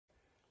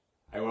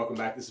welcome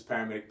back. This is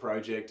Paramedic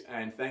Project,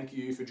 and thank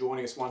you for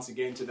joining us once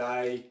again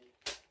today.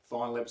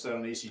 Final episode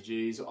on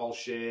ECGs. I'll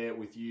share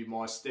with you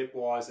my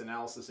stepwise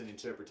analysis and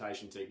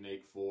interpretation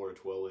technique for a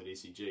 12-lead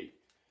ECG.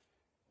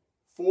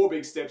 4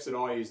 big steps that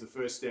I use. The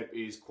first step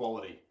is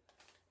quality.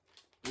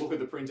 Look at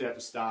the printout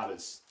for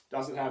starters.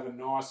 Does it have a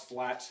nice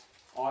flat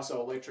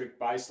isoelectric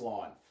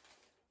baseline?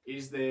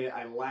 Is there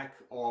a lack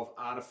of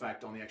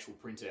artifact on the actual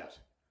printout?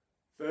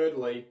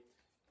 Thirdly,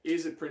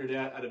 is it printed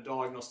out at a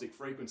diagnostic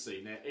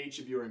frequency? Now, each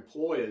of your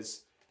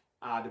employers,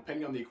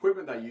 depending on the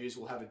equipment they use,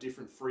 will have a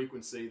different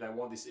frequency they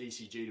want this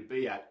ECG to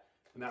be at,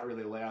 and that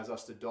really allows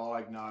us to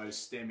diagnose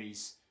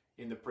STEMIs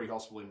in the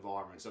pre-hospital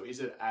environment. So is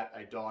it at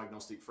a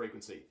diagnostic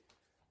frequency?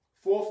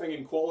 Fourth thing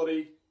in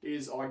quality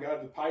is I go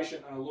to the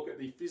patient and I look at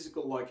the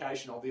physical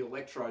location of the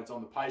electrodes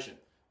on the patient.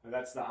 Now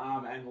that's the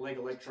arm and leg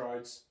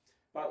electrodes,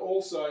 but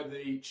also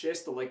the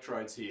chest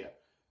electrodes here,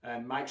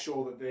 and make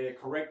sure that they're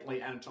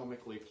correctly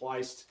anatomically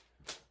placed.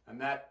 And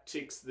that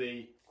ticks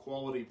the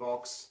quality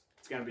box.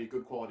 It's going to be a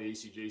good quality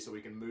ECG, so we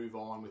can move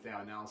on with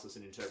our analysis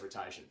and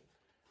interpretation.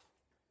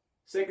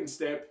 Second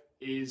step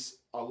is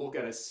I look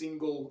at a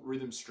single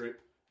rhythm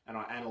strip and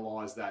I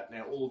analyse that.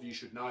 Now, all of you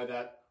should know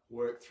that.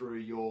 Work through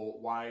your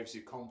waves,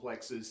 your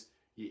complexes,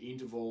 your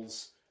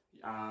intervals,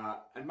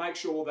 and make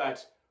sure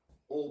that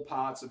all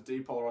parts of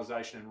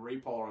depolarization and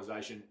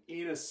repolarization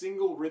in a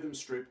single rhythm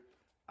strip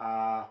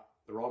are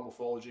the right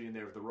morphology and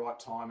they're of the right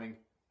timing.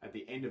 At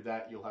the end of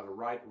that, you'll have a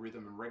rate,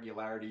 rhythm, and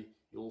regularity.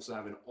 You'll also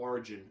have an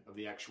origin of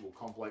the actual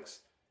complex.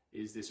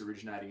 Is this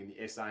originating in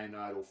the SA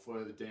node or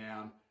further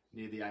down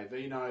near the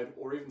AV node,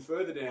 or even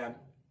further down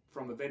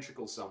from the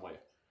ventricle somewhere?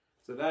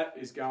 So that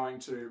is going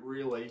to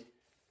really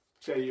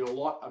tell you a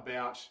lot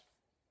about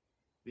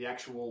the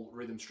actual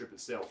rhythm strip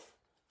itself.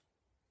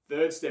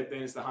 Third step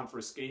then is the hunt for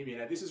ischemia.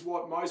 Now, this is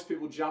what most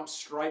people jump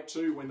straight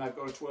to when they've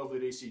got a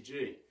 12-lead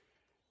ECG.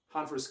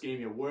 Hunt for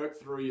ischemia.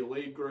 Work through your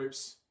lead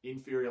groups,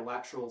 inferior,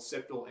 lateral,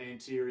 septal,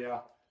 anterior.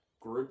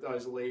 Group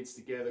those leads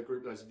together,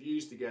 group those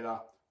views together.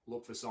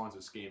 Look for signs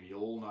of ischemia. You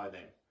all know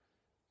them.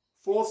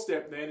 Fourth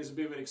step then is a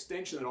bit of an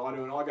extension that I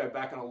do, and I go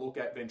back and I look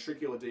at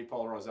ventricular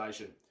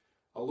depolarization.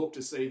 I look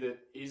to see that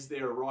is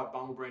there a right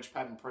bundle branch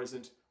pattern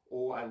present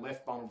or a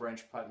left bundle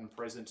branch pattern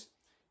present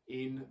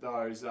in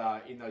those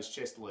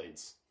chest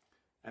leads.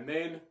 And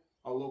then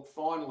I look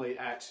finally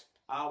at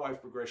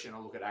R-wave progression, I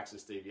look at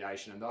axis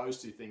deviation, and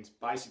those two things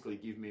basically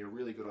give me a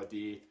really good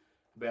idea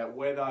about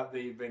whether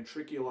the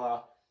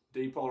ventricular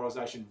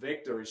depolarization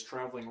vector is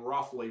traveling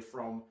roughly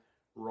from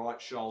right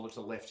shoulder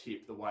to left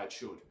hip the way it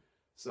should.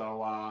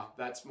 So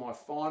that's my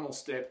final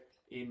step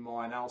in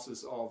my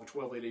analysis of a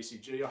 12-lead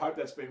ECG. I hope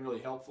that's been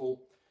really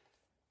helpful.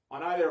 I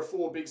know there are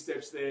 4 big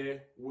steps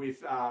there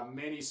with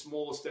many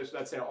smaller steps.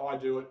 That's how I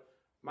do it.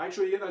 Make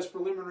sure you get those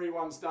preliminary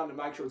ones done to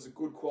make sure it's a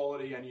good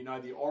quality and you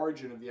know the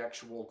origin of the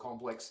actual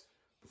complex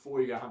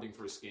before you go hunting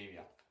for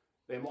ischemia.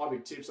 They're my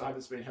big tips. I hope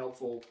it's been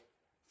helpful.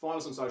 Find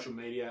us on social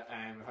media,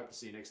 and we hope to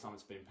see you next time.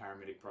 It's been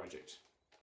Paramedic Project.